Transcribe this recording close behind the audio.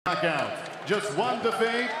Knockout. Just one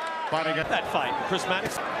defeat. Fighting that fight. Chris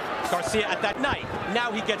Maddox, Garcia at that night.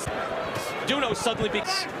 Now he gets Duno suddenly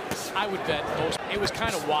beats. I would bet most. It was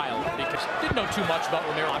kind of wild because didn't know too much about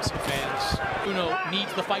Romero. Boxing fans. Duno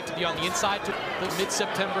needs the fight to be on the inside to the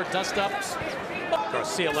mid-September dust up.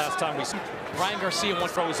 Garcia last time we see Ryan Garcia one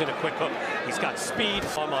throws in a quick hook. He's got speed.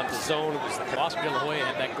 On the zone. It was the Oscar De La Hoya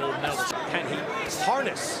had that gold medal. Can he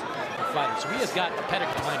harness fighter? So he has got a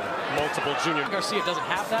pedigree behind him. Multiple junior. Garcia doesn't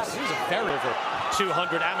have that. He was a very over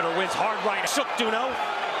 200 amateur wins. Hard right. Shook Duno.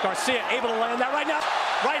 Garcia able to land that right now.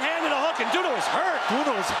 Right hand and a hook, and Duno is hurt.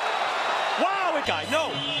 Duno's. Wow, it guy.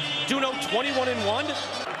 No. Duno 21-1.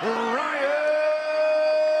 Ryan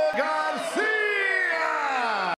Garcia.